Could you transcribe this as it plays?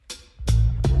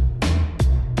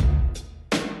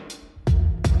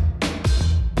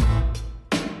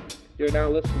You're now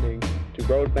listening to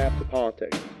Roadmap to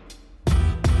Politics.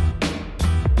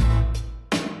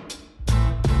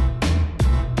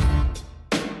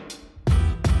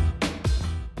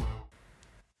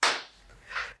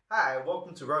 Hi,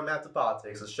 welcome to Roadmap to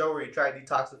Politics, a show where we try to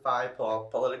detoxify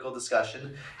political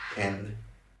discussion in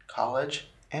college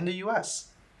and the U.S.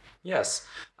 Yes,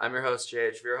 I'm your host,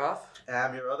 J.H. Veerhoff. And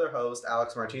I'm your other host,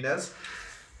 Alex Martinez.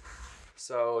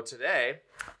 So today,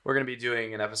 we're going to be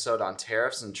doing an episode on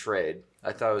tariffs and trade.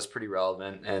 I thought it was pretty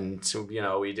relevant, and so,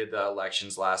 we did the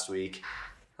elections last week.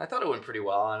 I thought it went pretty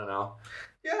well, I don't know.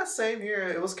 Yeah, same here.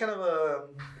 It was kind of a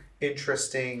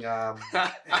interesting,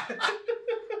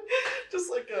 just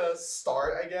like a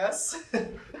start, I guess.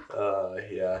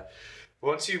 Yeah.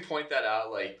 Once you point that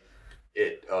out,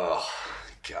 oh,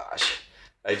 gosh.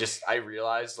 I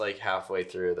realized halfway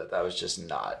through that was just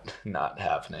not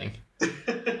happening. I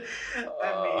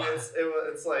mean,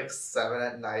 it's like 7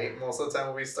 at night most of the time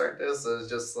when we start this. So it's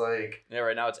just like... Yeah,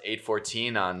 right now it's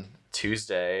 8:14 on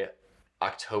Tuesday,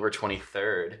 October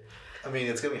 23rd. I mean,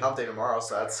 it's going to be hump day tomorrow,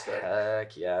 so that's good.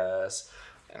 Heck yes.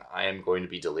 And I am going to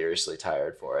be deliriously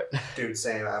tired for it. Dude,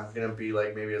 same. I'm going to be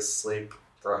maybe asleep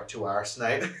for 2 hours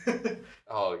tonight.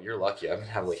 Oh, you're lucky. I'm going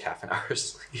to have half an hour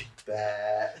sleep.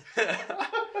 Bad.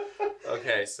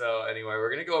 Okay, so anyway, we're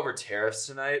going to go over tariffs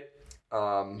tonight.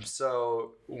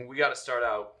 So we got to start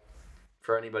out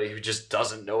for anybody who just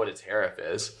doesn't know what a tariff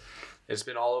is. It's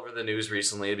been all over the news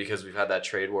recently because we've had that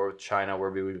trade war with China where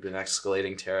we've been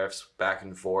escalating tariffs back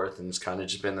and forth, and it's kind of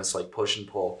just been this push and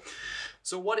pull.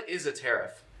 So what is a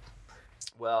tariff?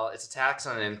 Well, it's a tax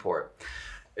on an import.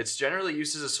 It's generally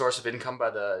used as a source of income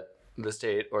by the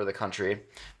state or the country.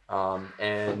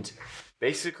 And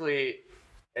basically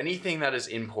anything that is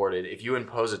imported, if you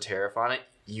impose a tariff on it,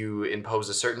 you impose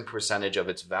a certain percentage of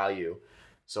its value.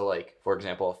 So for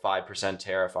example, a 5%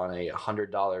 tariff on a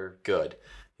 $100 good,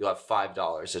 you'll have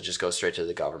 $5 that just goes straight to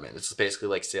the government. It's basically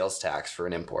like sales tax for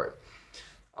an import.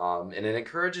 And it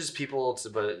encourages people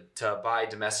to buy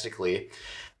domestically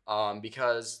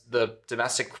because the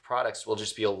domestic products will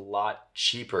just be a lot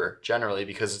cheaper generally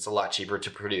because it's a lot cheaper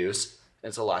to produce.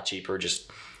 It's a lot cheaper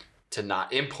just to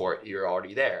not import. You're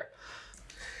already there.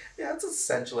 Yeah, it's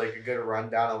essentially a good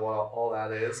rundown of what all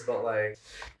that is. But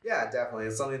yeah, definitely.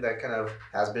 It's something that kind of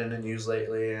has been in the news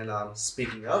lately. And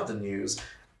speaking of the news,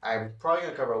 I'm probably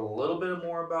going to cover a little bit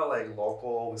more about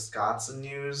local Wisconsin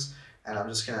news. And I'm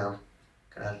just going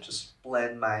to just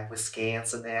blend my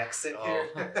Wisconsin accent here.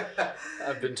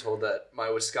 I've been told that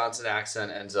my Wisconsin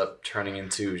accent ends up turning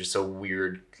into just a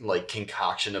weird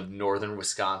concoction of northern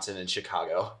Wisconsin and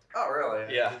Chicago. Oh,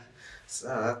 really? Yeah.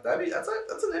 So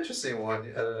that's an interesting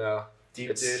one. I don't know.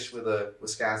 Deep dish with a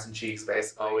Wisconsin cheese,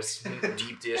 basically. Oh, it's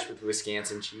deep dish with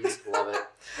Wisconsin cheese. Love it.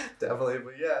 Definitely,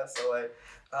 but yeah. So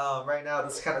right now,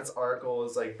 this article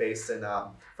is based in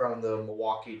from the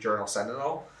Milwaukee Journal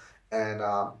Sentinel. And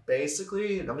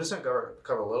basically, I'm just going to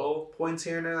cover little points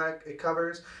here and there that it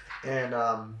covers. And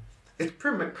it's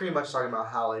pretty much talking about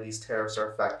how these tariffs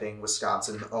are affecting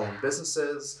Wisconsin-owned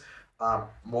businesses,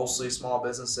 mostly small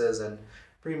businesses, and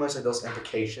pretty much those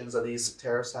implications that these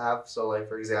tariffs have. So,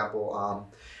 for example,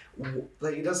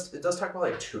 it does talk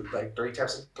about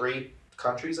three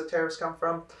countries that tariffs come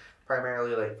from,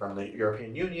 primarily from the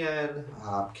European Union,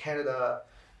 Canada,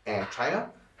 and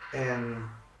China. And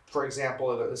for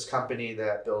example, this company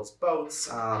that builds boats,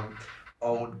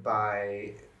 owned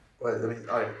by, let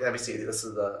me see. This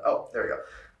is there we go.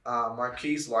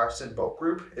 Marquise Larson Boat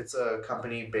Group. It's a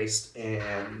company based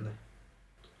in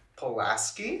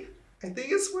Pulaski, I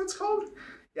think is what it's called.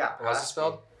 Yeah, Pulaski. How's it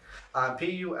spelled?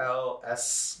 Pulaski.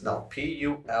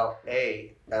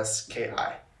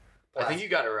 I think you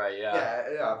got it right. Yeah.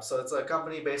 Yeah. So it's a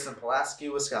company based in Pulaski,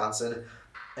 Wisconsin.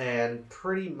 And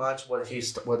pretty much what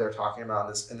they're talking about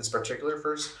in this particular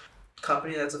first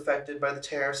company that's affected by the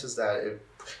tariffs is that it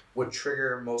would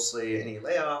trigger mostly any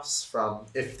layoffs from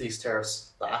if these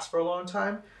tariffs last for a long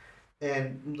time.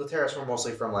 And the tariffs were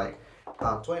mostly from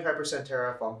 25%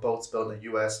 tariff on boats built in the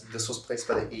U.S. This was placed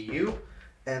by the EU.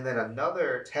 And then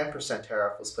another 10%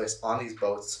 tariff was placed on these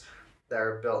boats that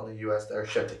are built in the U.S. that are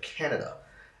shipped to Canada.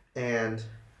 And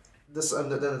this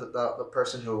the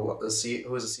person who is the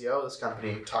CEO of this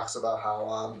company talks about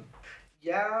how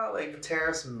the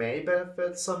tariffs may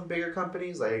benefit some bigger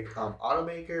companies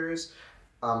automakers,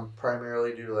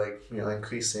 primarily due to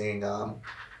increasing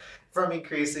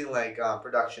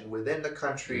production within the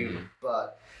country,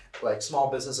 but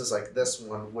small businesses like this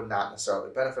one would not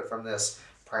necessarily benefit from this,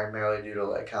 primarily due to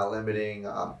limiting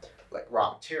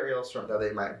raw materials that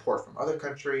they might import from other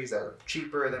countries that are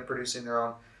cheaper than producing their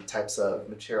own types of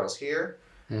materials here.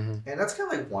 Mm-hmm. And that's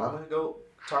kind of one I'm going to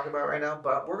talk about right now,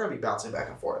 but we're going to be bouncing back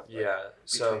and forth.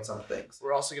 Between some things.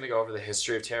 We're also going to go over the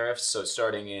history of tariffs. So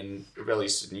starting in, at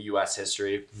least in U.S.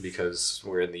 history, because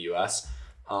we're in the U.S.,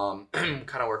 kind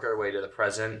of work our way to the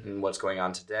present and what's going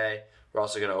on today. We're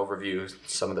also going to overview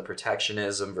some of the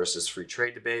protectionism versus free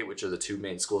trade debate, which are the two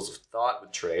main schools of thought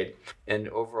with trade. And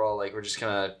overall, like, we're just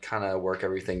going to kind of work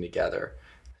everything together.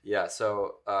 Yeah,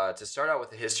 so to start out with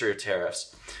the history of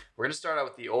tariffs, we're going to start out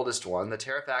with the oldest one, the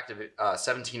Tariff Act of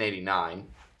 1789,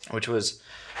 which was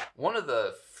one of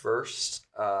the first,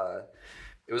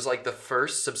 it was like the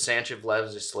first substantive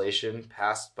legislation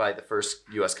passed by the first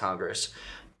U.S. Congress.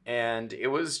 And it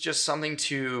was just something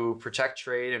to protect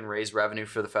trade and raise revenue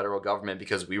for the federal government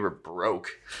because we were broke,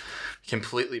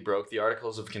 completely broke. The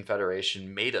Articles of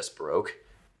Confederation made us broke.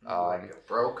 Like a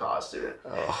bro cost, dude.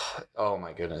 Oh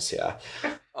my goodness, yeah.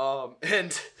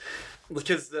 And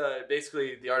because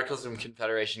basically the Articles of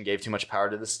Confederation gave too much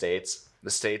power to the states. The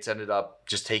states ended up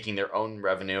just taking their own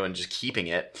revenue and just keeping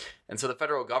it. And so the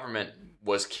federal government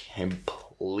was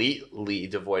completely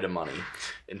devoid of money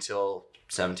until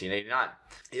 1789.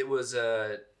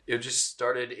 It just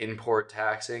started import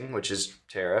taxing, which is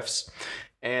tariffs,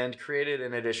 and created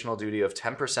an additional duty of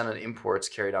 10% on imports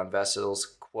carried on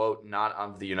vessels, quote, not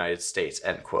of the United States,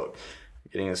 end quote.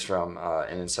 I'm getting this from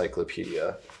an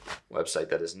encyclopedia website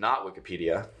that is not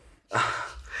Wikipedia.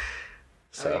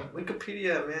 So I mean,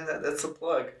 Wikipedia, man, that's a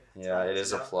plug. Yeah, it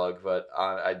is a plug, but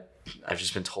I've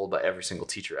just been told by every single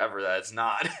teacher ever that it's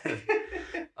not.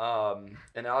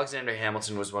 And Alexander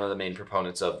Hamilton was one of the main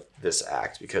proponents of this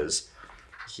act because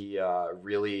he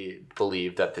really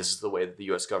believed that this is the way that the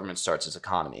U.S. government starts its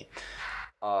economy.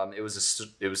 It was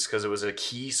because it was a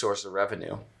key source of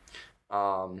revenue,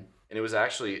 and it was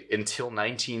actually until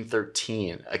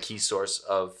 1913 a key source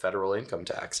of federal income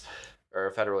tax,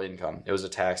 or federal income. It was a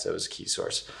tax that was a key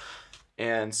source,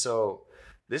 and so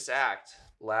this act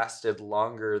lasted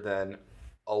longer than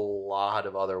a lot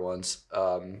of other ones,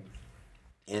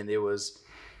 and it was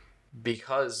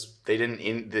because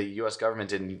the U.S. government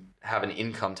didn't have an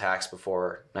income tax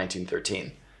before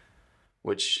 1913,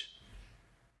 which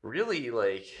really,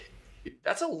 like,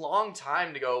 that's a long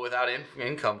time to go without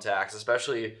income tax,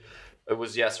 especially it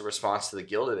was, yes, a response to the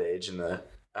Gilded Age in the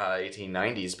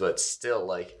 1890s, but still,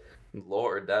 like,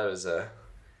 Lord, that was a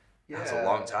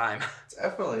long time. It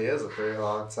definitely is a pretty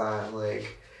long time.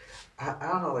 Like, I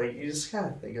don't know, like, you just kind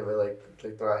of think of it like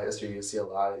throughout history, you see a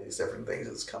lot of these different things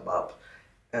that's come up.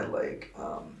 And, like,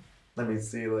 let me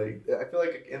see, like, I feel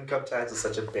like income tax is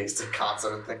such a basic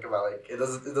concept to think about. Like, it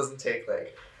doesn't take,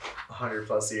 like, 100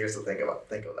 plus years to think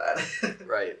of that.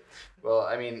 Right. Well,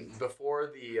 I mean,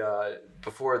 before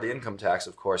the income tax,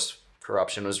 of course,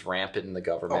 corruption was rampant in the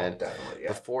government. Oh, definitely, yeah.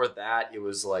 Before that, it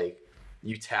was like,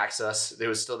 you tax us. There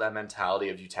was still that mentality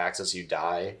of you tax us, you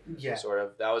die. Yeah. Sort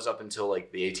of. That was up until,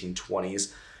 like, the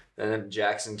 1820s. Then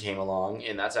Jackson came along,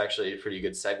 and that's actually a pretty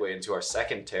good segue into our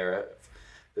second tariff,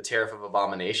 the Tariff of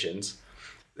Abominations,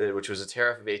 which was a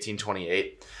tariff of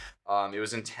 1828. It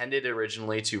was intended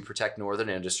originally to protect northern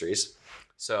industries.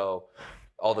 So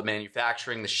all the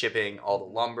manufacturing, the shipping, all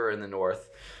the lumber in the north,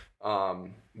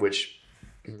 which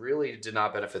really did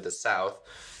not benefit the South,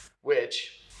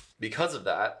 which, because of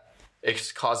that,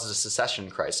 it causes a secession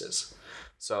crisis.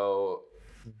 So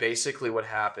basically what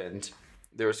happened,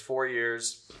 there was 4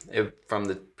 years from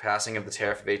the passing of the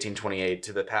Tariff of 1828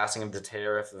 to the passing of the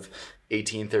Tariff of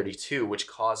 1832, which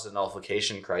caused a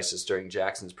nullification crisis during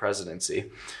Jackson's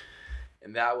presidency.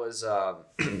 And that was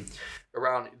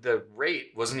around, the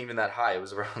rate wasn't even that high. It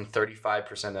was around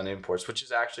 35% on imports, which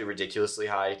is actually ridiculously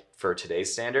high for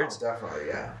today's standards. Oh, definitely,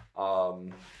 yeah.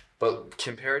 But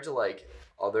compared to, like,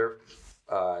 other,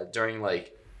 during,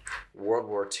 like, World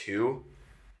War II,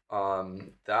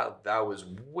 that was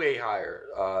way higher.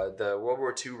 The World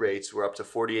War II rates were up to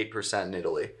 48% in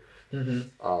Italy.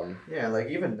 Mm-hmm. Yeah, like,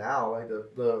 even now, like,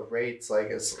 the rates, like,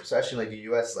 especially like the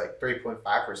U.S. is like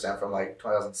 3.5% from like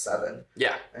 2007.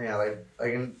 Yeah. And yeah, like,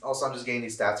 and also I'm just getting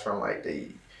these stats from like the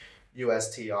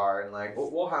USTR, and like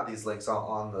we'll have these links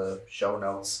on the show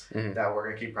notes that we're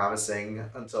gonna keep promising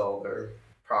until they're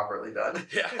properly done.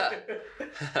 Yeah.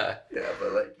 Yeah,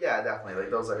 but like, yeah, definitely,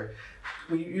 like, those are,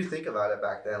 when you think about it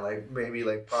back then, like, maybe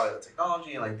like probably the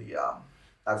technology and like the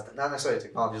not necessarily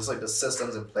technology, just like the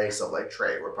systems in place of like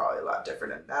trade were probably a lot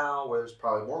different than now, where there's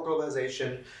probably more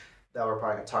globalization that we're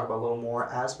probably gonna talk about a little more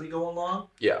as we go along.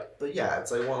 Yeah. But yeah,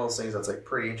 it's like one of those things that's like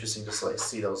pretty interesting just to like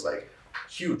see those like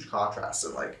huge contrasts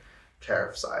in like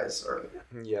tariff size or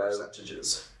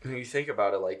percentages. When you think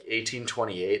about it, like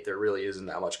 1828, there really isn't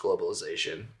that much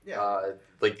globalization. Yeah.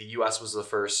 Like the U.S. was the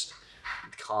first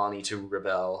colony to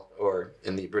rebel, or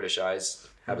in the British eyes,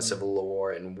 have a civil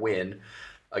war and win.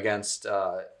 against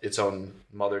its own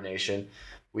mother nation.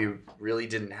 We really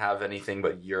didn't have anything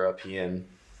but European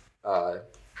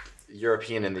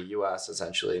in the U.S.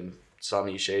 essentially, and some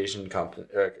East Asian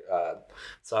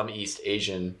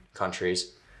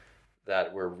countries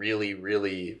that were really,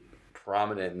 really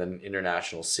prominent in the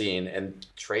international scene, and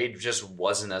trade just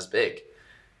wasn't as big.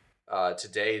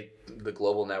 Today, the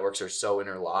global networks are so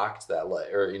interlocked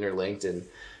interlinked, and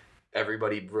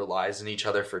everybody relies on each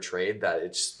other for trade that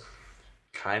it's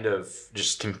kind of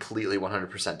just completely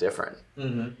 100% different.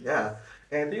 Mm-hmm. Yeah,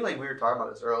 and I think like we were talking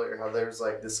about this earlier, how there's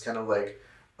like this kind of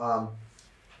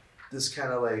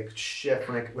shift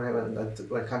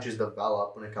when countries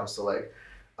develop when it comes to like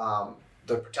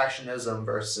the protectionism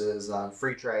versus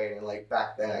free trade, and like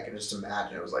back then I can just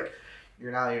imagine it was like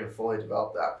you're not even fully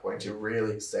developed at that point to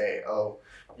really say, oh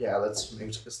yeah, let's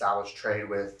establish trade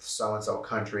with so and so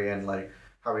country, and like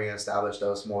how are we going to establish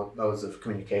those more modes of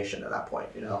communication at that point,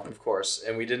 you know? Of course,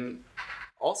 and we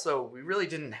really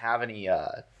didn't have any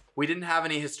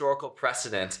historical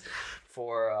precedent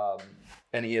for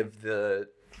any of the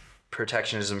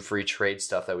protectionism free trade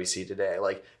stuff that we see today.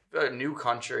 Like a new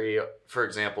country, for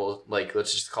example, like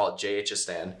let's just call it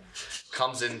Jhistan,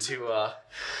 comes into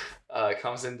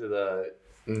the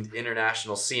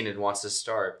international scene and wants to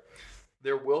start.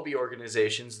 There will be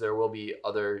organizations, there will be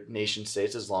other nation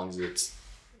states, as long as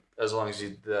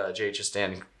the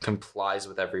Jhistan complies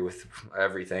with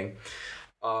everything,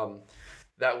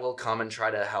 that will come and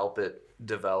try to help it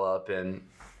develop and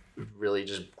really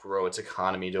just grow its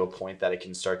economy to a point that it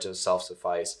can start to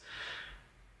self-suffice.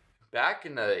 Back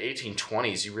in the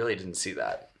 1820s, you really didn't see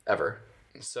that ever.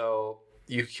 So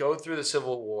you go through the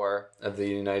Civil War of the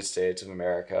United States of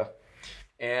America,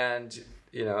 and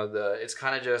it's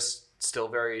kind of just still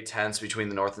very tense between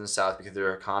the North and the South because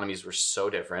their economies were so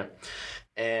different.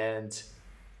 And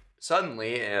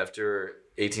suddenly, after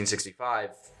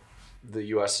 1865, the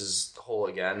U.S. is whole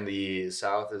again. The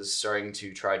South is starting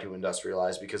to try to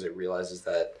industrialize because it realizes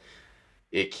that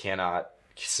it cannot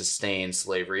sustain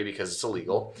slavery because it's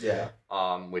illegal. Yeah.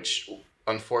 Which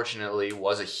unfortunately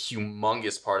was a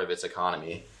humongous part of its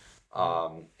economy.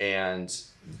 And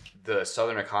the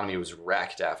Southern economy was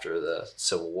wrecked after the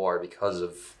Civil War because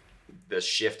of the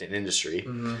shift in industry.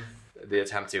 Mm-hmm. The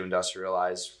attempt to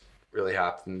industrialize really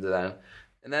happened then.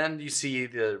 And then you see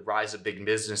the rise of big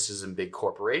businesses and big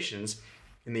corporations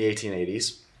in the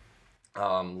 1880s.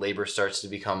 Labor starts to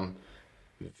become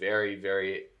a very,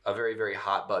 very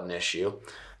hot button issue.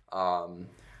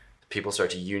 People start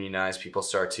to unionize. People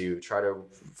start to try to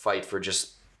fight for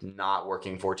just not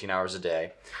working 14 hours a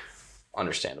day.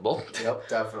 Understandable. Yep,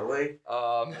 definitely.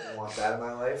 I want that in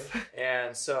my life.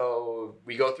 And so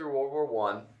we go through World War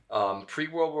One.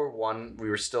 Pre-World War One, we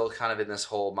were still kind of in this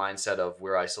whole mindset of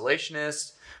we're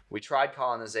isolationists. We tried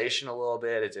colonization a little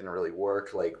bit. It didn't really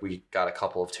work. Like we got a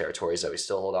couple of territories that we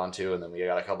still hold on to, and then we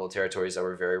got a couple of territories that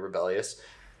were very rebellious.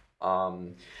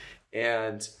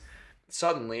 And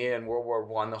suddenly in World War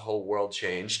One, the whole world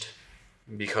changed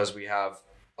because we have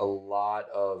a lot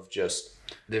of just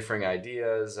differing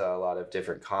ideas, a lot of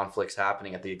different conflicts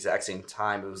happening at the exact same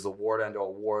time. It was the war to end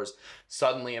all wars.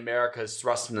 Suddenly America is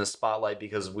thrust in the spotlight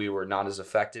because we were not as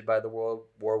affected by the World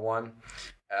War One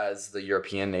as the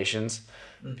European nations,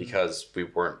 because we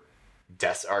weren't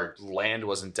our land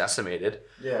wasn't decimated.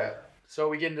 Yeah. So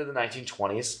we get into the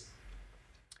 1920s,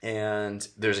 and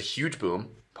there's a huge boom,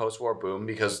 post-war boom,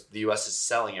 because the U.S. is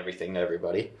selling everything to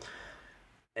everybody.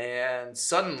 And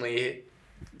suddenly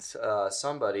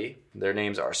somebody, their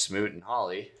names are Smoot and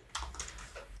Hawley,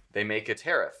 they make a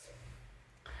tariff.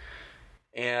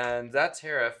 And that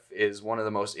tariff is one of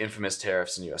the most infamous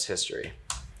tariffs in U.S. history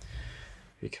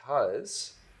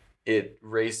because it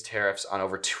raised tariffs on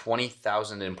over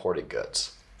 20,000 imported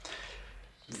goods.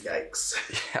 Yikes.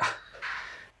 Yeah.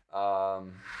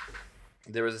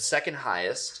 There was the second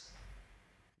highest.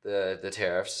 The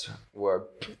tariffs were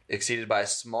exceeded by a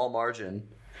small margin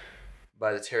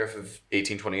by the tariff of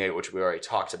 1828, which we already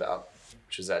talked about,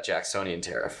 which was that Jacksonian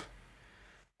tariff.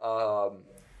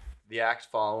 The act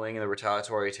following and the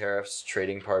retaliatory tariffs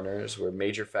trading partners were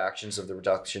major factions of the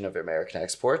reduction of American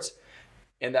exports.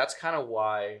 And that's kind of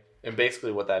why, and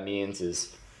basically what that means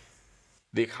is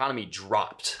the economy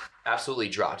dropped, absolutely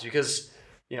dropped, because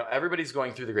everybody's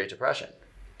going through the Great Depression.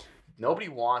 Nobody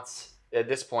wants, at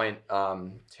this point,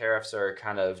 tariffs are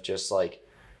kind of just like,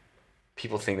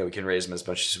 people think that we can raise them as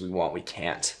much as we want. We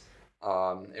can't.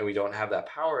 And we don't have that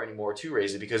power anymore to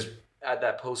raise it because at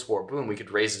that post-war boom, we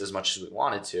could raise it as much as we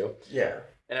wanted to. Yeah.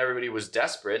 And everybody was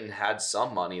desperate and had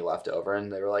some money left over.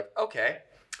 And they were like, okay,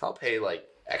 I'll pay like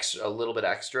a little bit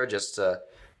extra just to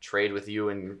trade with you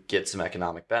and get some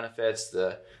economic benefits.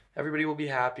 Everybody will be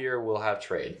happier. We'll have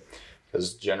trade,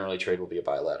 because generally trade will be a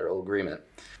bilateral agreement.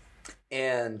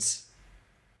 And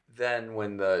then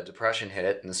when the Depression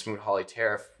hit and the Smoot-Hawley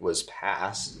tariff was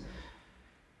passed,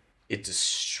 it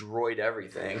destroyed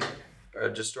everything.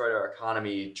 Destroyed our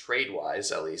economy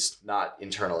trade-wise, at least, not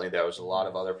internally. There was a lot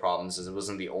of other problems, and it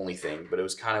wasn't the only thing, but it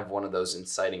was kind of one of those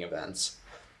inciting events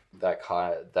that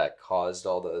caused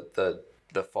all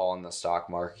the fall in the stock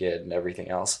market and everything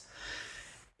else.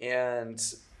 And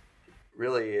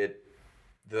really,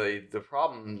 the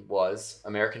problem was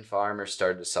American farmers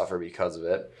started to suffer because of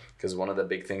it, because one of the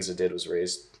big things it did was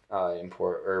raise so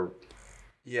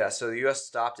the U.S.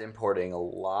 stopped importing a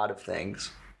lot of things.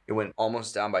 It went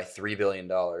almost down by $3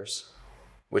 billion,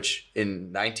 which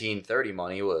in 1930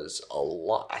 money was a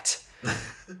lot.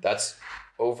 That's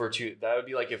that would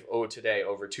be like if today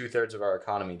over 2/3 of our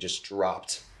economy just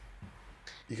dropped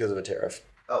because of a tariff.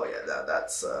 Oh yeah,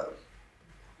 that's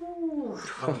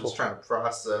I'm just trying to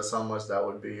process how much that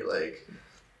would be. Like,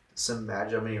 just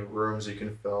imagine how many rooms you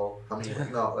can fill. How many?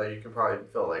 No, like you can probably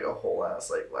fill like a whole ass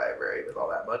like library with all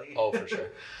that money. Oh, for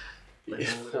sure. Like,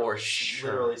 for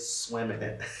sure. Literally swim in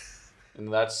it.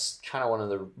 And that's kind of one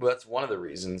of the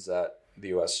reasons that the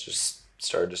U.S. just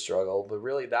started to struggle. But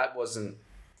really, that wasn't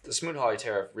the Smoot-Hawley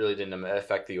tariff. Really didn't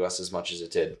affect the U.S. as much as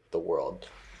it did the world,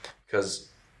 because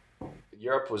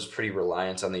Europe was pretty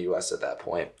reliant on the U.S. at that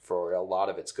point for a lot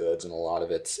of its goods and a lot of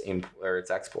its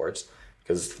exports,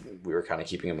 because we were kind of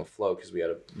keeping them afloat because we had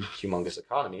a humongous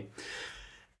economy.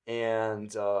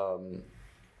 And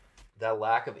that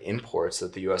lack of imports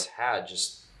that the U.S. had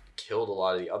just killed a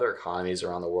lot of the other economies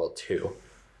around the world too.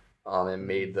 And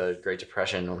made the Great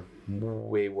Depression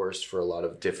way worse for a lot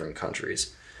of different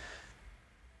countries.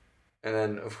 And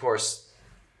then, of course,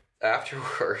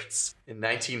 afterwards, in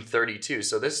 1932,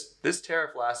 so this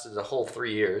tariff lasted a whole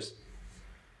 3 years.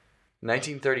 In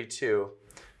 1932,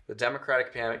 the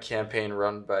Democratic campaign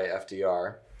run by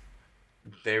FDR,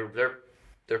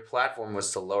 their platform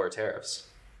was to lower tariffs,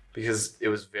 because it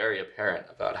was very apparent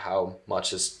about how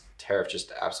much this tariff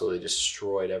just absolutely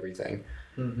destroyed everything.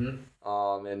 Mm-hmm.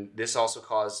 And this also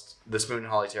caused, the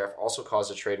Smoot-Hawley tariff also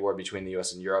caused a trade war between the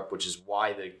U.S. and Europe, which is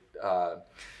why the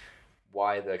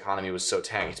economy was so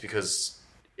tanked, because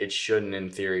it shouldn't, in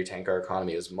theory, tank our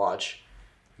economy as much,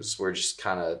 because we're just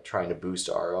kind of trying to boost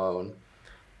our own.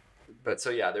 But so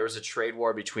yeah, there was a trade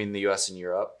war between the U.S. and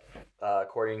Europe.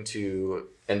 According to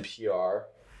NPR,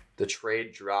 the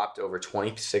trade dropped over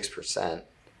 26%,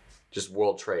 just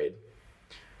world trade.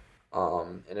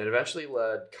 And it eventually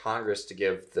led Congress to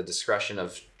give the discretion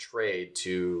of trade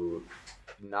to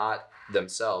not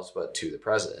themselves, but to the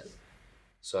president.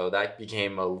 So that it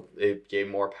gave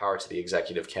more power to the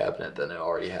executive cabinet than it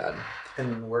already had.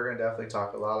 And we're going to definitely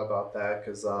talk a lot about that,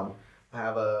 because I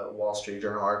have a Wall Street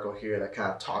Journal article here that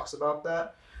kind of talks about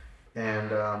that.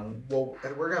 And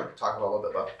we're going to talk a little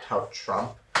bit about how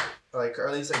Trump, like, or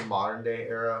at least like modern day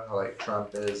era, how like Trump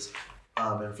is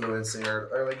influencing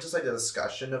or like just like the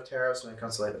discussion of tariffs when it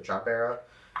comes to like the Trump era.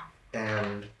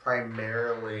 And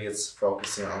primarily it's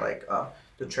focusing on like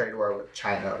the trade war with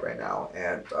China right now,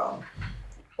 and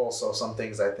also some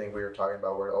things I think we were talking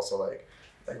about were also like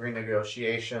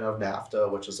renegotiation of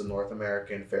NAFTA, which is a North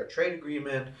American Fair Trade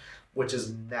Agreement, which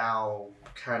is now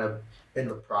kind of in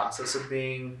the process of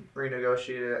being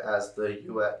renegotiated as the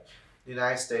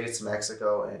United States,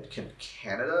 Mexico, and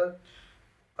Canada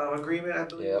agreement, I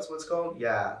believe that's what it's called.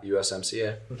 Yeah.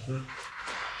 USMCA. Mm-hmm.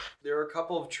 There were a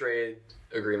couple of trade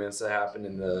agreements that happened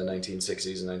in the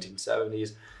 1960s and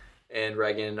 1970s, and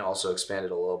Reagan also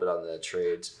expanded a little bit on the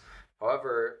trades.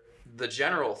 However, the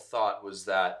general thought was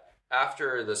that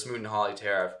after the Smoot-Hawley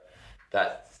tariff,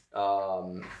 that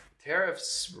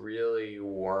tariffs really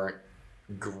weren't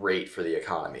great for the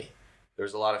economy. There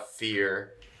was a lot of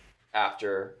fear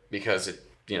after, because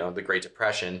the Great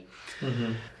Depression,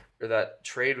 mm-hmm. or that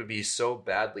trade would be so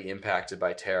badly impacted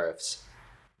by tariffs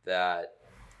that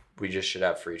we just should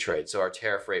have free trade. So our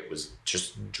tariff rate was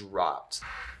just dropped.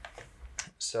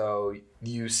 So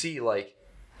you see, like,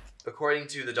 according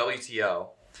to the WTO,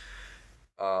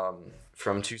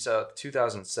 from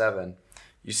 2007,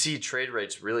 you see trade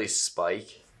rates really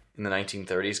spike in the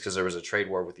 1930s because there was a trade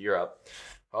war with Europe.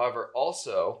 However,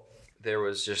 also, there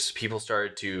was just people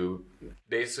started to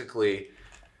basically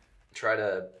try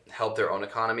to help their own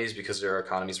economies because their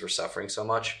economies were suffering so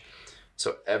much.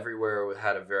 So everywhere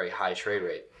had a very high trade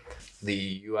rate.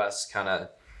 The U.S. kind of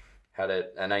had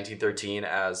it at 1913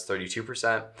 as 32%,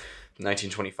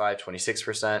 1925,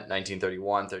 26%,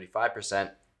 1931,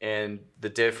 35%. And the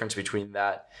difference between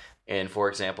that and, for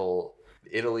example,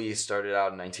 Italy started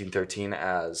out in 1913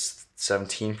 as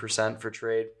 17% for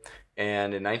trade,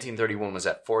 and in 1931 was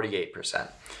at 48%.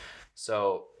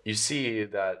 So you see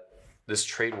that this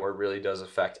trade war really does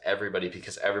affect everybody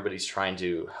because everybody's trying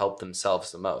to help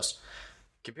themselves the most.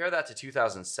 Compare that to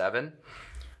 2007,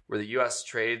 where the U.S.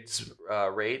 trades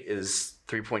rate is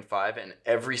 3.5, and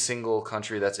every single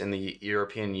country that's in the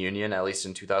European Union, at least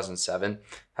in 2007,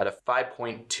 had a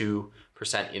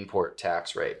 5.2% import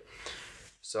tax rate.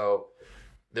 So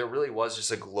there really was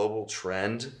just a global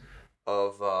trend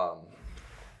of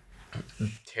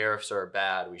tariffs are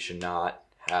bad, we should not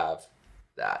have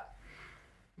that,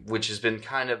 which has been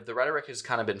the rhetoric has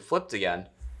kind of been flipped again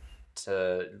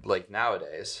to like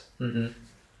nowadays. Mm-hmm.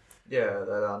 Yeah,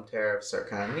 that tariffs are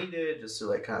kind of needed just to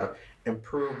like kind of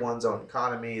improve one's own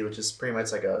economy, which is pretty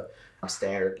much like a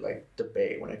standard like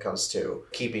debate when it comes to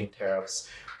keeping tariffs,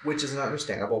 which is an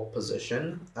understandable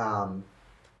position.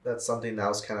 That's something that I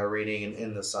was kind of reading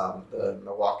in this the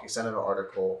Milwaukee Sentinel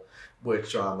article,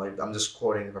 which like I'm just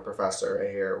quoting a professor right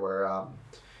here, where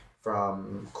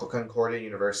from Concordia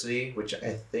University, which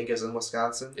I think is in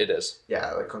Wisconsin. It is.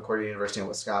 Yeah, like Concordia University in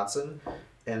Wisconsin.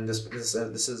 And this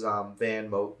is Van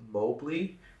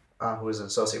Mobley, who is an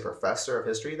associate professor of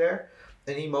history there,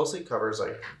 and he mostly covers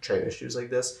like trade issues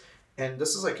like this. And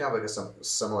this is like kind of like a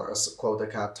similar quote that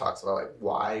kind of talks about like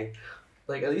why,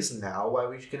 like at least now, why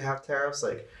we can have tariffs.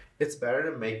 Like it's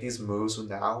better to make these moves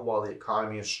now while the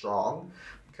economy is strong.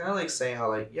 Kind of like saying how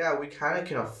like yeah, we kind of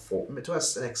can afford to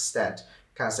an extent.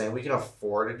 Kind of saying we can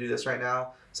afford to do this right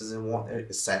now, since it won't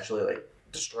essentially like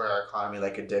destroy our economy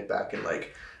like it did back in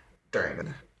like during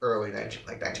the early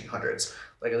 1900s.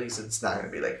 Like at least it's not going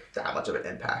to be like that much of an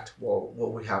impact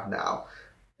what we have now.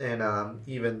 And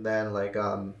even then like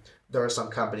there are some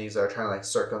companies that are trying to like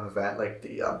circumvent like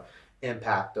the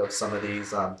impact of some of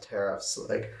these tariffs,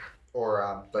 like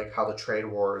or like how the trade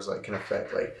wars like can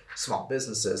affect like small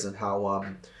businesses, and how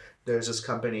there's this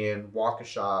company in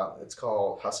Waukesha, it's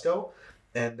called Husco,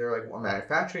 and they're like a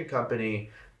manufacturing company,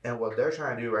 and what they're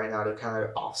trying to do right now to kind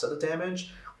of offset the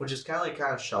damage, which is kind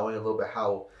of showing a little bit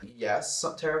how yes,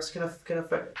 some tariffs can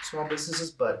affect small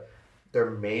businesses, but there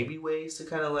may be ways to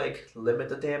kind of like limit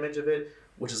the damage of it,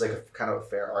 which is like a kind of a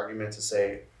fair argument to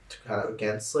say to kind of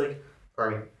against like, or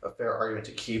I mean, a fair argument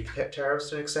to keep tariffs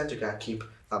to an extent, to kind of keep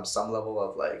some level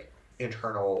of like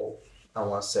internal, I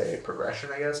want to say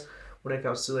progression, I guess, when it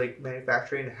comes to like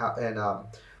manufacturing. And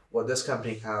what this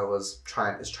company kind of is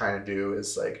trying to do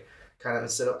is like kind of,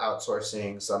 instead of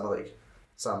outsourcing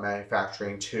some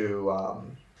manufacturing to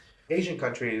Asian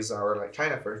countries or like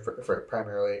China for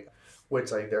primarily,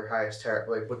 which like their highest tariff,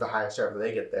 like with the highest tariff that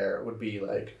they get there would be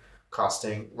like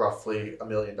costing roughly $1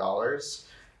 million.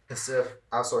 Instead of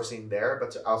outsourcing there,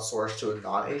 but to outsource to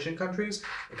non-Asian countries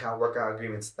and kind of work out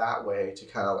agreements that way to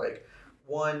kind of like,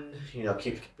 one,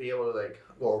 be able to like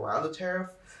go around the tariff,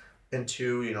 and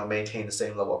two, maintain the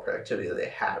same level of productivity that they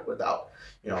had without,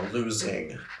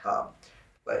 losing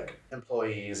like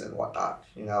employees and whatnot,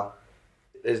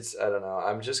 It's, I don't know,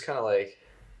 I'm just kind of like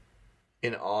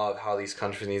in awe of how these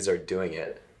companies are doing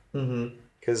it. Mm-hmm.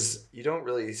 Because you don't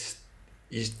really,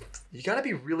 you got to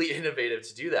be really innovative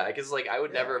to do that. Because like I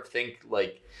would never think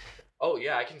like, oh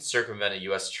yeah, I can circumvent a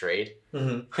U.S. trade.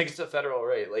 Mm-hmm. Like it's a federal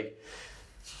rate. Like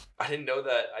I didn't know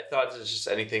that. I thought it was just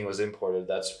anything was imported.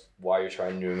 That's why you're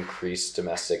trying to increase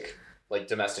domestic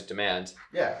demand.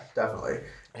 Yeah, definitely.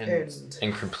 And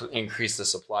increase the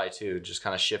supply too. Just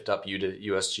kind of shift up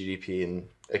U.S. GDP and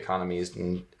economies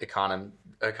and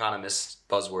economists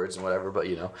buzzwords and whatever. But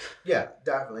Yeah,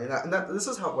 definitely. And this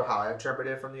is how I interpret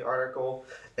it from the article.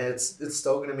 And it's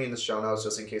still going to be in the show notes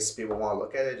just in case people want to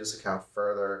look at it, just to kind of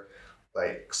further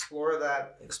like explore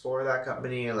that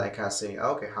company and like kind of seeing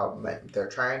how they're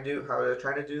trying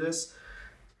to do this.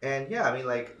 And yeah, I mean,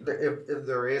 like, if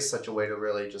there is such a way to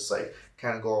really just like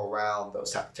kind of go around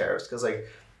those type of tariffs, because like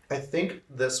I think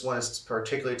this one is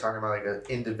particularly talking about like an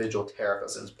individual tariff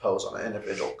that's imposed on an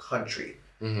individual country.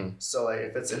 Mm-hmm. So like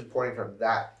if it's importing from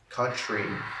that country,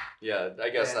 yeah, I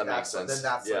guess that makes sense. Then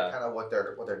that's like kind of what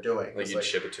they're doing. Like you'd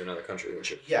ship it to another country and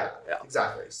ship. Yeah,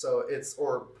 exactly. So it's,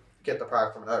 or get the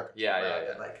product from another country. Yeah.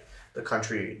 Than like the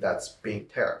country that's being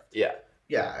tariffed. Yeah.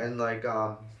 Yeah, and like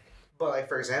but like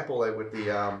for example, like with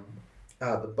the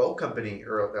boat company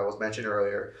that was mentioned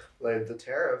earlier, like the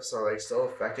tariffs are like still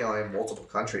affecting like multiple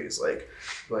countries, like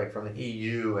from the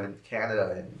EU and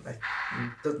Canada, and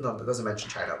it doesn't mention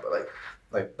China, but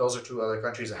like those are two other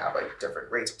countries that have like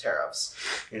different rates of tariffs,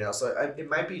 so it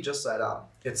might be just that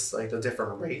it's like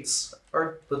the rates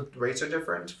are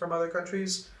different from other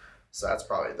countries, so that's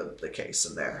probably the case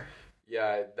in there.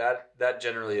 Yeah, that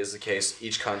generally is the case.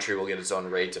 Each country will get its own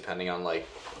rate depending on like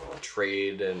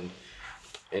trade and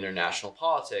international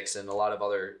politics and a lot of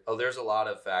other. There's a lot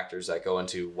of factors that go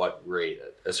into what rate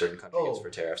a certain country gets for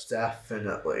tariffs.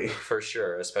 Definitely. For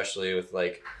sure, especially with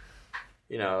like,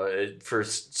 for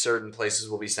certain places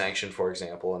will be sanctioned, for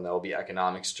example, and there will be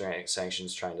economic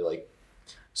sanctions trying to like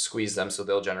squeeze them, so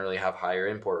they'll generally have higher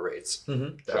import rates.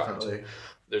 Definitely.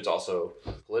 There's also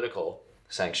political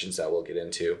sanctions that we'll get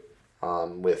into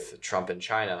with Trump and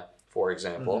China, for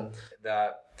example,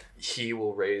 that he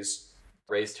will raise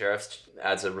tariffs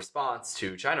as a response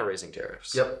to China raising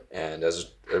tariffs. Yep. And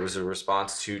it was a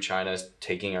response to China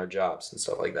taking our jobs and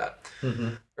stuff like that.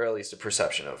 Or at least a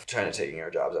perception of China taking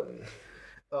our jobs.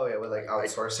 Oh yeah, with like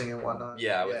outsourcing and whatnot.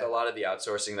 Yeah, with a lot of the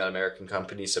outsourcing that American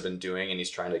companies have been doing, and he's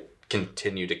trying to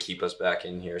continue to keep us back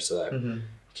in here so that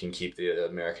he can keep the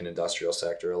American industrial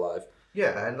sector alive.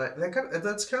 Yeah, and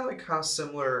that's kind of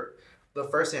similar. The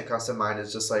first thing that comes to mind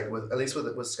is just like at least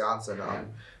with Wisconsin,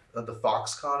 the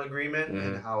Foxconn agreement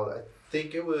and how I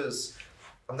think it was.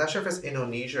 I'm not sure if it's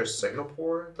Indonesia or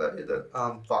Singapore that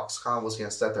Foxconn was going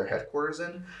to set their headquarters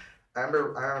in. I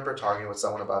remember talking with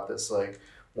someone about this like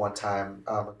one time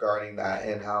regarding that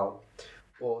and how.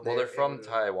 Well, they're from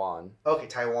Taiwan. Okay,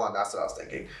 Taiwan. That's what I was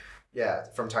thinking. Yeah,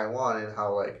 from Taiwan, and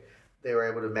how like they were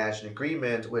able to manage an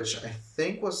agreement, which I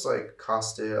think was like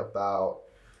costed about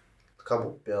a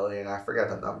couple billion. I forget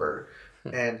the number,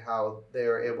 and how they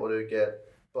were able to get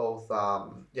both.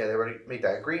 They were to make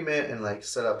that agreement and like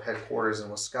set up headquarters in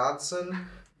Wisconsin,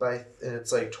 and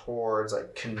it's like towards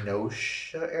like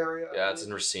Kenosha area. Yeah, it's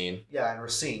in Racine. Yeah, in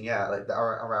Racine. Yeah, like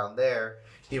around there.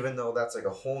 Even though that's like a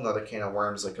whole nother can of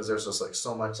worms, like because there's just like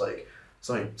so much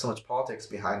politics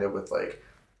behind it with like.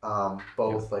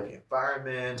 Both like the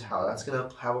environment, how that's gonna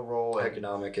have a role,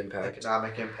 economic impact,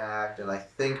 and I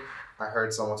think I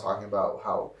heard someone talking about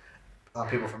how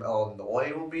people from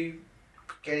Illinois will be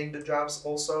getting the jobs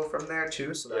also from there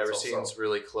too. So that's Racine's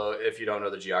really close. If you don't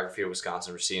know the geography of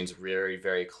Wisconsin, Racine's very,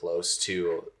 very close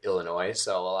to Illinois.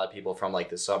 So a lot of people from like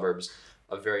the suburbs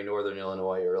of very northern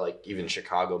Illinois or like even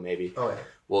Chicago maybe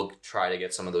will try to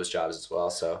get some of those jobs as well.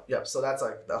 So so that's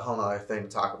like a whole other thing to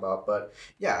talk about. But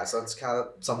yeah, so it's kind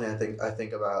of something I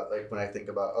think about like when I think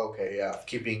about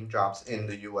keeping jobs in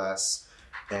the U.S.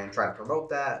 and trying to promote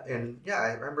that. And yeah,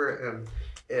 I remember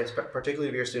particularly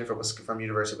if you're a student from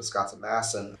University of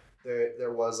Wisconsin-Madison,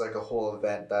 there was like a whole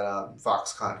event that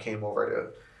Foxconn came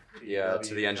over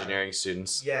to the engineering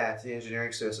students. Yeah, to the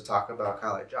engineering students to talk about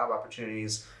kind of like job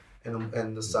opportunities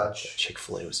and the such.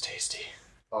 Chick-fil-A was tasty.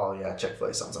 Oh yeah,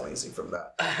 Chick-fil-A sounds amazing from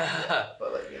that.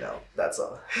 But like that's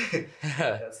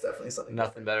that's definitely something.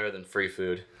 Nothing better than free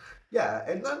food. Yeah,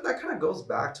 and that kind of goes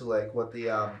back to like what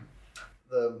the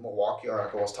Milwaukee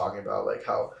article was talking about, like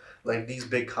how like these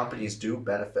big companies do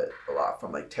benefit a lot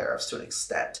from like tariffs to an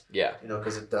extent. Yeah.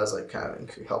 Because it does like kind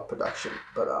of help production,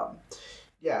 but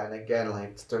and again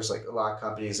like there's like a lot of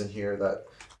companies in here that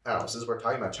I don't know. Since we're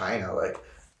talking about China, like.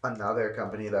 Another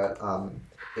company that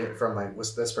from like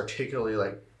was this particularly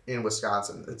like in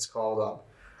Wisconsin, it's called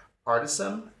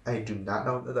Artisan. I do not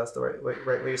know that that's the right way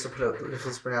to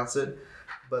pronounce it,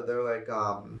 but they're like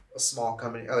a small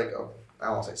company. I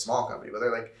won't say small company, but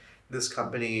they're like this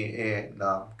company in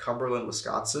Cumberland,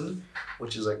 Wisconsin,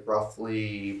 which is like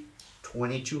roughly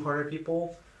 2,200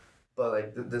 people. But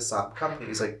like this company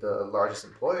is like the largest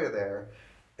employer there,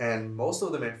 and most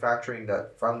of the manufacturing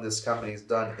that from this company is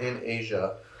done in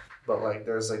Asia. But like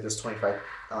there's like this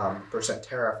 25%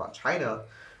 tariff on China,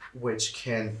 which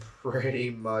can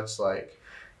pretty much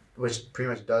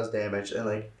does damage and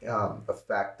like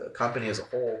affect the company as a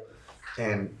whole,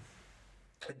 and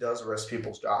it does risk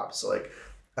people's jobs. So like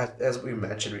as we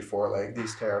mentioned before, like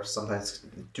these tariffs sometimes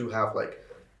do have like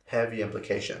heavy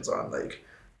implications on like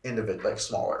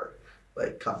smaller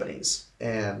like companies,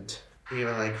 and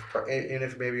even like even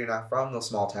if maybe you're not from those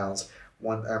small towns.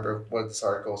 I remember what this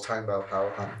article was talking about how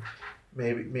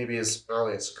maybe as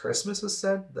early as Christmas is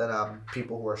said that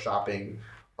people who are shopping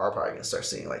are probably going to start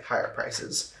seeing like higher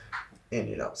prices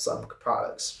in some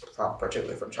products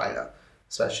particularly from China,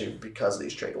 especially because of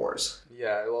these trade wars.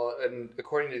 Yeah, well, and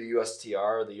according to the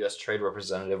USTR, the U.S. Trade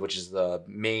Representative, which is the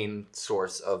main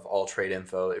source of all trade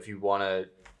info, if you want to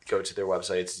go to their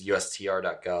website, it's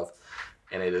ustr.gov.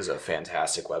 And it is a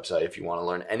fantastic website if you want to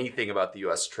learn anything about the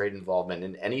U.S. trade involvement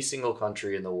in any single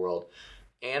country in the world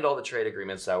and all the trade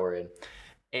agreements that we're in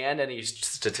and any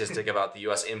statistic about the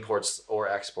U.S. imports or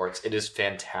exports. It is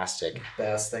fantastic.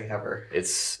 Best thing ever.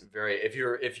 It's very, if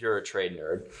you're a trade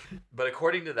nerd. But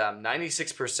according to them,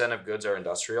 96% of goods are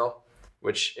industrial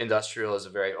which industrial is a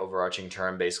very overarching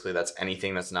term. Basically, that's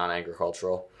anything that's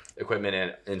non-agricultural. Equipment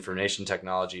and information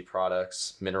technology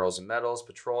products, minerals and metals,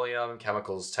 petroleum,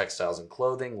 chemicals, textiles and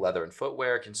clothing, leather and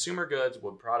footwear, consumer goods,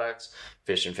 wood products,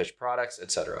 fish and fish products,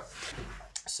 etc.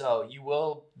 So you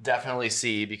will definitely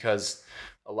see, because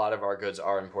a lot of our goods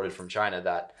are imported from China,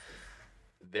 that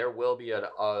there will be a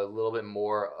little bit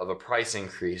more of a price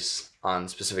increase on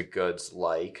specific goods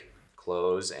like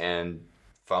clothes and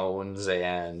phones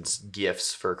and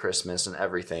gifts for Christmas and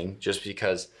everything, just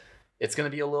because it's going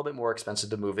to be a little bit more expensive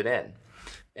to move it in.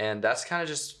 And that's kind of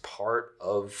just part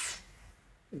of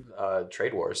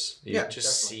trade wars. You just definitely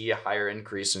see a higher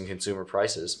increase in consumer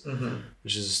prices,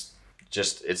 which is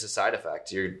just, it's a side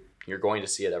effect. You're going to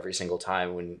see it every single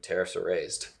time when tariffs are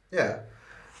raised. Yeah.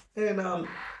 And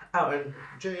and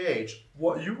JH,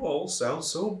 what, you all sound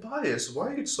so biased. Why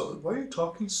are you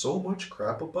talking so much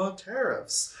crap about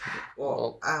tariffs?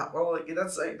 Well,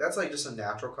 that's just a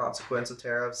natural consequence of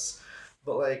tariffs.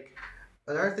 But like,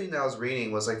 another thing that I was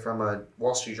reading was like from a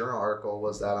Wall Street Journal article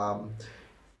was that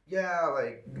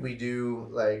like we do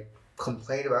like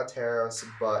complain about tariffs,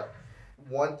 but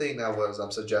one thing that was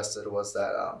suggested was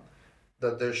that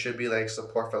that there should be like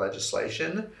support for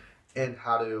legislation and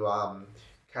how to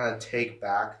kind of take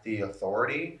back the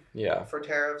authority for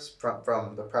tariffs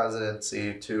from the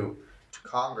presidency to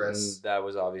Congress. And that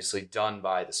was obviously done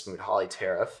by the Smoot-Hawley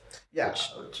tariff,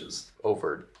 which is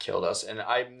overkilled us. And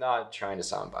I'm not trying to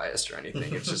sound biased or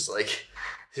anything. It's just like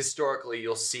historically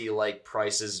you'll see like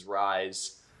prices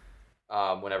rise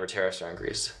whenever tariffs are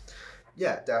increased.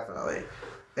 Yeah, definitely.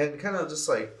 And kind of just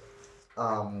like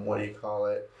what do you call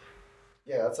it?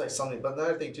 Yeah, that's like something. But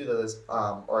another thing too that this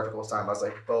article was talking about is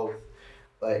like both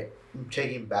like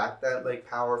taking back that like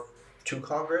power to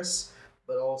Congress,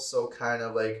 but also kind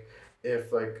of like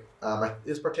if like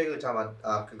it's particularly talking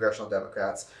about congressional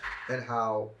Democrats and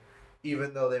how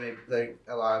even though they may like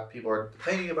a lot of people are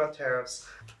complaining about tariffs,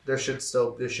 there should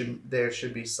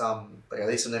be some like at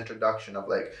least an introduction of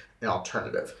like an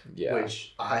alternative,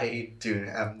 which I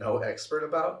am no expert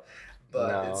about,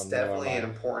 but it's definitely an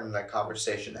important like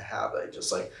conversation to have. Like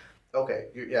just like, okay,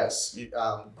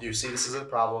 you see this is a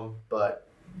problem, but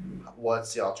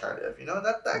what's the alternative? You know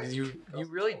that you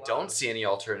really don't see any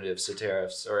alternatives to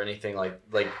tariffs or anything like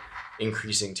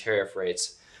increasing tariff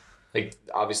rates. Like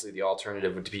obviously the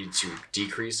alternative would be to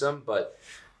decrease them, but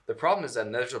the problem is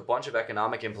that there's a bunch of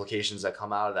economic implications that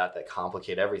come out of that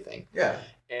complicate everything. Yeah.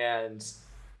 And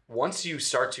once you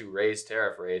start to raise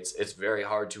tariff rates, it's very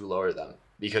hard to lower them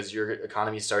because your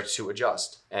economy starts to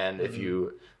adjust. And if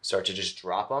you start to just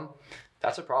drop them,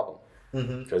 that's a problem.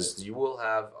 Because you will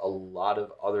have a lot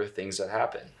of other things that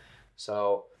happen.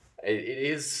 So it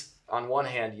is, on one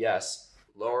hand, yes,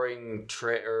 lower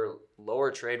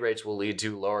trade rates will lead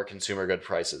to lower consumer good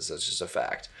prices. That's just a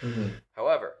fact.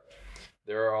 However,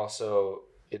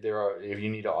 if you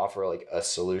need to offer like a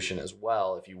solution as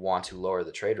well, if you want to lower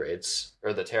the trade rates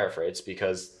or the tariff rates,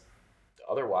 because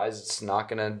otherwise it's just not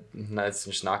gonna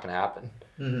happen.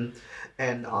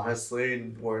 And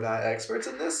honestly, we're not experts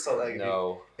in this, so like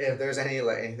if there's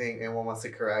anything anyone wants to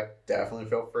correct, definitely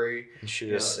feel free.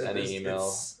 Shoot us any email.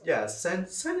 Send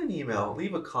an email,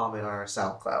 leave a comment on our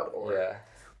SoundCloud or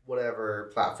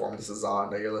whatever platform this is on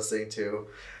that you're listening to.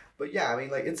 But yeah, I mean,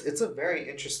 like it's a very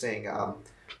interesting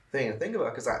thing to think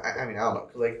about because I mean I don't know,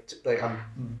 like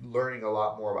I'm learning a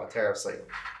lot more about tariffs like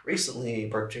recently,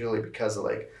 particularly because of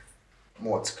like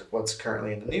what's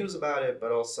currently in the news about it,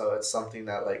 but also it's something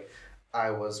that like I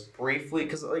was briefly,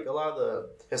 because like a lot of the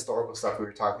historical stuff we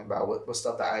were talking about was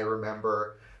stuff that I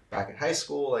remember back in high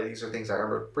school. Like these are things I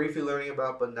remember briefly learning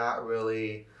about, but not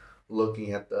really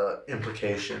looking at the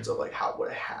implications of like what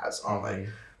it has on like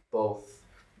both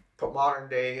modern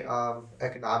day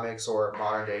economics or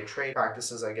modern day trade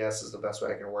practices, I guess is the best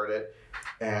way I can word it,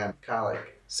 and kind of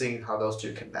like seeing how those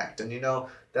two connect. And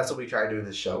that's what we try to do in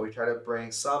this show. We try to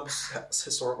bring some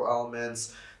historical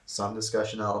elements, some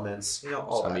discussion elements,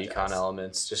 all some that econ jazz.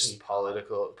 Elements, just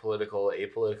political,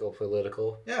 apolitical,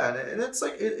 political. Yeah, and it's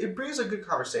like it brings a good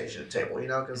conversation to the table,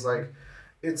 because like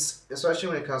it's especially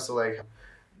when it comes to like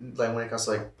when it comes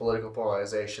to like political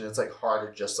polarization, it's like hard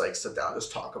to just like sit down and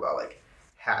just talk about like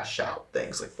hash out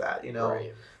things like that,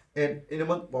 Right. And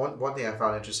one thing I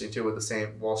found interesting too with the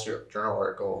same Wall Street Journal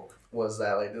article was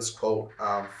that like this quote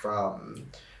from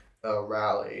a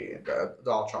rally, the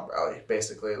Donald Trump rally,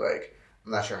 basically like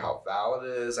I'm not sure how valid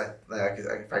it is. If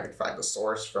I can find the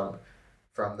source from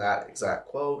that exact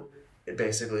quote, it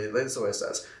basically this is what it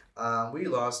says. We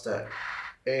lost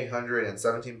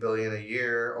 $817 billion a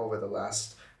year over the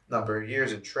last number of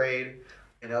years in trade.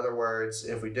 In other words,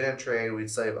 if we didn't trade,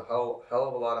 we'd save a hell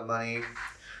of a lot of money.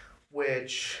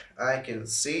 which I can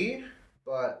see,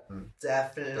 but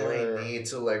definitely need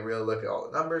to like really look at all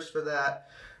the numbers for that.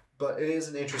 But it is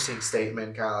an interesting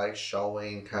statement, kind of like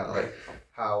showing kind of like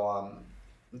how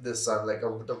this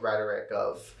the rhetoric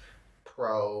of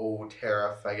pro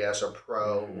tariff, I guess, or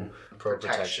pro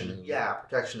protection,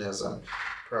 protectionism,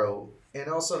 pro. And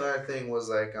also another thing was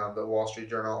like the Wall Street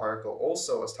Journal article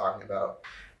also was talking about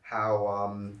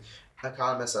how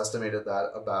economists estimated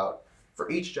that about for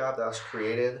each job that was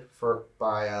created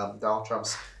by Donald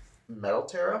Trump's metal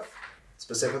tariff,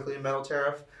 specifically metal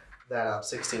tariff, that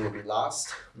 16 would be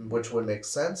lost, which would make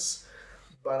sense.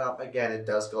 But again, it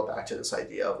does go back to this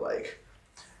idea of like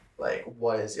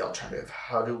what is the alternative?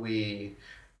 How do we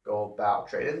go about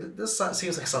trade? And this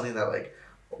seems like something that like,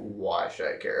 why should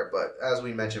I care? But as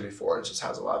we mentioned before, it just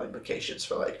has a lot of implications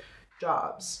for like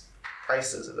jobs,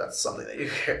 prices, if that's something that you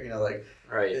care, like,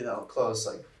 right, close,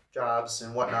 like jobs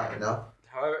and whatnot,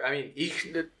 However, I mean,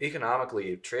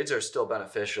 economically, trades are still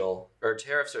beneficial, or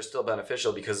tariffs are still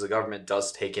beneficial because the government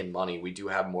does take in money. We do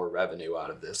have more revenue out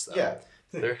of this, though. Yeah.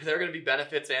 There are going to be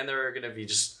benefits and there are going to be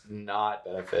just not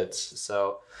benefits.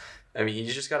 So, I mean,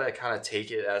 you just got to kind of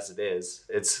take it as it is.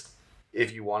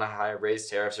 If you want to raise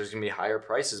tariffs, there's going to be higher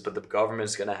prices, but the government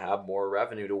is going to have more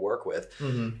revenue to work with.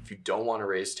 Mm-hmm. If you don't want to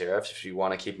raise tariffs, if you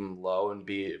want to keep them low and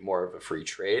be more of a free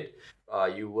trade,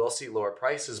 you will see lower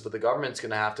prices, but the government's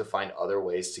going to have to find other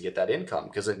ways to get that income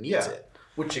because it needs it.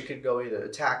 Which it could go either to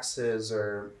taxes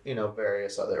or,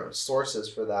 various other sources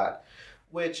for that,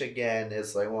 which again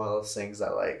is like one of those things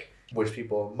that like, which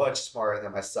people much smarter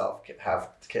than myself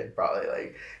can probably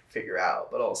like figure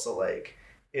out, but also like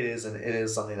it is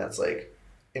something that's like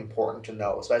important to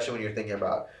know, especially when you're thinking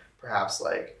about perhaps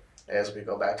like, as we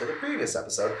go back to the previous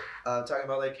episode, talking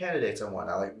about like candidates and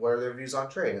whatnot, like what are their views on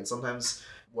trade, and sometimes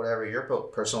whatever your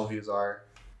personal views are,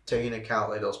 taking into account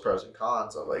like those pros and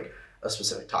cons of like a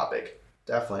specific topic,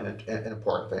 definitely an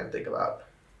important thing to think about.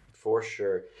 For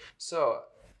sure. So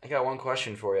I got one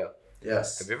question for you.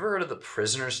 Yes. Have you ever heard of the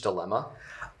prisoner's dilemma?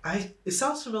 It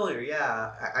sounds familiar.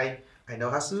 Yeah, I know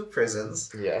it has to do with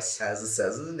prisons. Yes. As it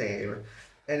says in the name,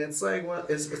 and it's like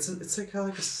it's like kind of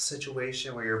like a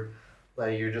situation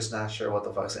where you're just not sure what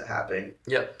the fuck's gonna happen.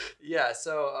 Yep. Yeah.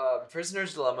 So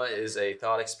prisoner's dilemma is a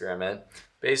thought experiment,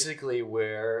 basically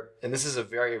where, and this is a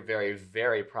very, very,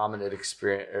 very prominent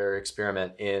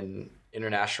experiment in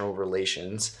international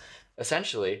relations.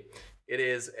 Essentially, it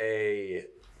is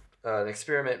an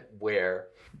experiment where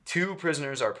two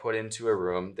prisoners are put into a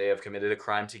room. They have committed a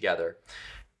crime together,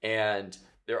 and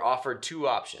they're offered two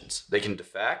options. They can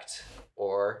defect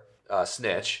or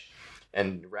snitch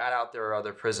and rat out their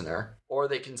other prisoner, or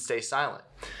they can stay silent.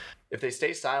 If they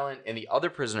stay silent and the other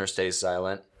prisoner stays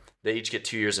silent, they each get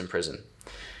 2 years in prison.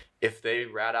 If they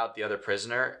rat out the other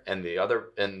prisoner and their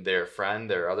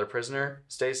other prisoner,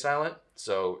 stays silent,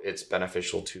 so it's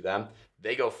beneficial to them,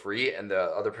 they go free and the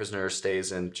other prisoner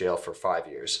stays in jail for 5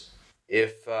 years.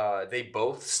 If they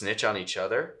both snitch on each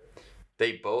other,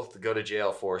 they both go to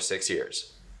jail for 6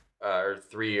 years, or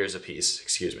 3 years apiece,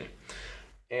 excuse me.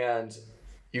 And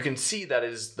you can see that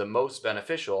it is the most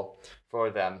beneficial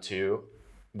for them to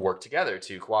work together,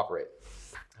 to cooperate.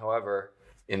 However,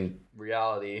 in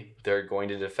reality, they're going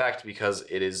to defect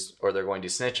they're going to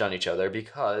snitch on each other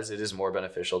because it is more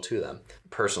beneficial to them,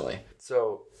 personally.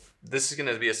 So this is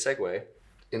going to be a segue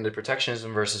into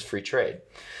protectionism versus free trade.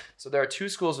 So there are two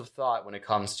schools of thought when it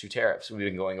comes to tariffs. We've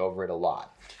been going over it a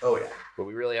lot. Oh, yeah. But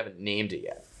we really haven't named it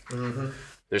yet. Mm-hmm.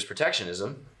 There's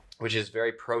protectionism, which is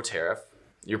very pro-tariff.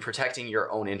 You're protecting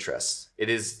your own interests. It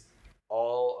is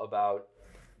all about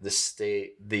the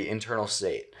state, the internal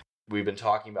state. We've been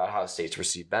talking about how states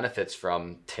receive benefits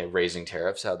from raising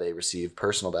tariffs, how they receive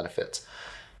personal benefits.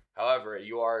 However,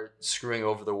 you are screwing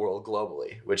over the world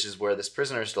globally, which is where this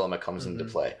prisoner's dilemma comes into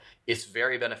play. It's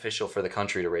very beneficial for the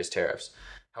country to raise tariffs.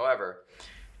 However,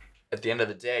 at the end of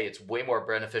the day, it's way more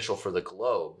beneficial for the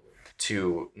globe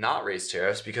to not raise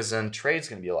tariffs because then trade's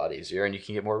going to be a lot easier and you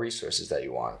can get more resources that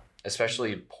you want,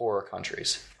 especially poorer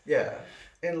countries. Yeah.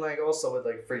 And like also with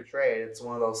like free trade, it's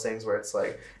one of those things where it's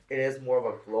like it is more of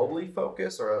a globally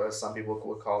focused, or as some people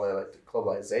would call it, like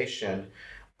globalization,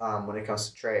 when it comes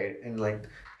to trade. And like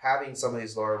having some of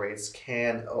these lower rates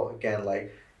can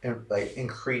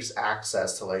increase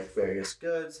access to like various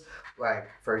goods. Like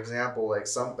for example, like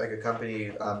a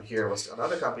company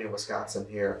another company in Wisconsin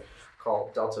here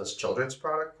called Delta's Children's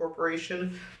Product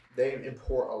Corporation. They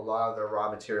import a lot of their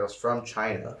raw materials from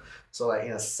China. So like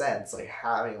in a sense, like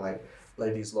having like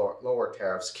these lower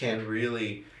tariffs can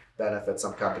really benefit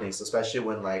some companies, especially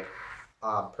when like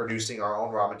producing our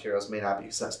own raw materials may not be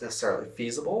necessarily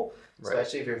feasible. Right.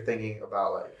 Especially if you're thinking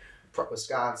about like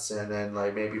Wisconsin and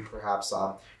like maybe perhaps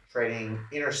trading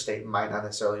interstate might not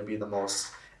necessarily be the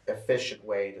most efficient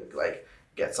way to like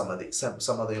get some of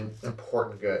the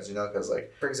important goods, you know, because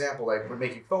like for example, like we're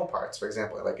making phone parts, for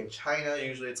example, like in China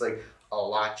usually it's like a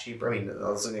lot cheaper. I mean,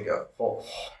 this is gonna go whole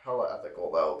hella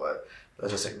ethical though, but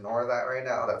let's just ignore that right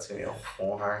now. That's gonna be a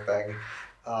whole hard thing.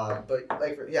 But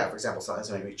like for example, something's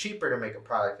gonna be cheaper to make a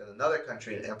product in another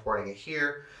country and importing it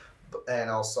here, and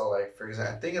also like for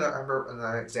example, I remember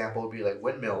another example would be like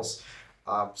windmills.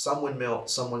 Some windmill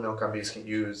companies can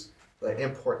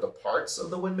import the parts of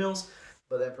the windmills,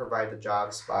 but then provide the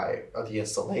jobs by the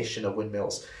installation of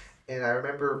windmills. And I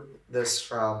remember this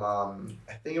from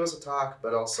I think it was a talk,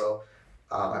 but also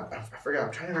I forget.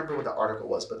 I'm trying to remember what the article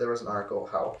was, but there was an article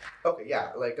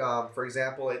for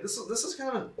example, like this is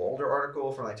kind of an older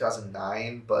article from like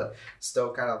 2009, but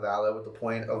still kind of valid with the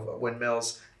point of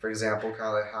windmills. For example, kind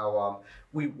of like how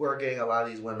we were getting a lot of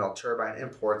these windmill turbine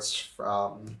imports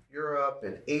from Europe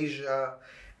and Asia,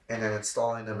 and then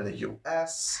installing them in the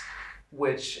U.S.,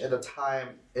 which at the time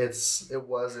it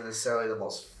wasn't necessarily the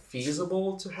most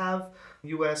feasible to have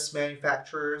U.S.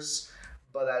 manufacturers,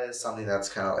 but that is something that's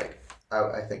kind of like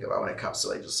I think about when it comes to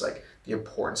like just like the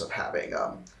importance of having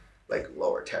like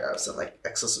lower tariffs and like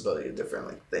accessibility to different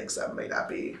like things that may not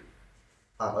be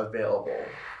available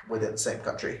within the same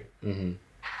country. Mm-hmm.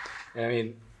 I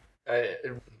mean,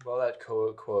 that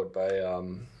quote by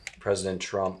President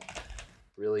Trump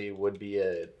really would be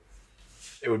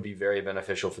it would be very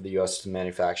beneficial for the U.S. to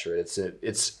manufacture it.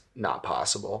 It's not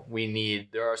possible.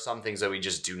 There are some things that we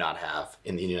just do not have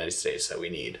in the United States that we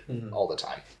need all the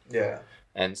time. Yeah.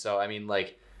 And so, I mean,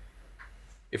 like,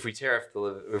 if we tariff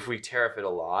it a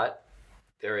lot,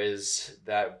 there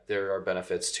are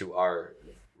benefits to our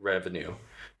revenue.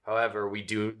 However,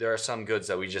 there are some goods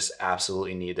that we just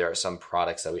absolutely need. There are some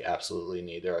products that we absolutely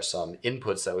need. There are some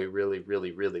inputs that we really,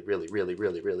 really, really, really, really,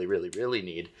 really, really, really, really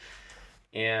need.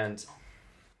 And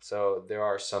so there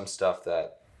are some stuff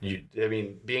that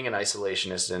being an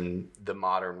isolationist in the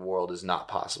modern world is not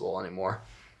possible anymore.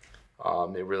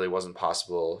 It really wasn't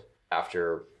possible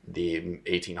after the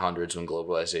 1800s when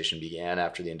globalization began,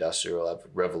 after the Industrial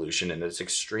Revolution, and it's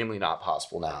extremely not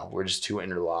possible now. We're just too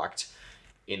interlocked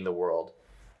in the world.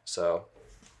 So,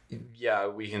 yeah,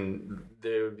 it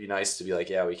would be nice to be like,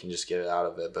 yeah, we can just get it out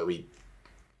of it. But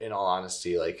in all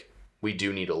honesty, like, we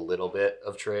do need a little bit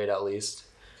of trade at least,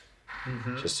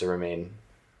 just to remain,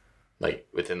 like,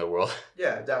 within the world.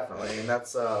 Yeah, definitely. And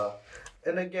that's,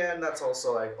 and again, that's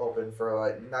also, like, open for,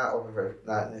 like,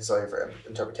 not necessarily for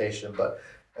interpretation, but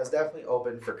it's definitely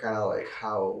open for kind of, like,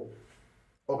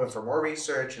 open for more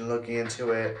research and looking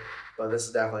into it. But this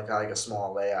is definitely kind of like a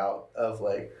small layout of,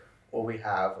 like, what we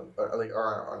have, or like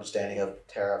our understanding of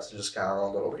tariffs, and just kind of our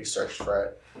own little research for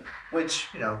it, which,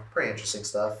 you know, pretty interesting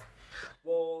stuff.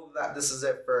 Well, this is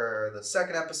it for the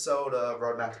second episode of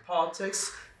Roadmap to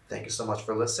Politics. Thank you so much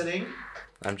for listening.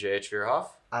 I'm J.H. Vierhoff.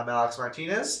 I'm Alex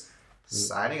Martinez,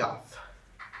 signing off.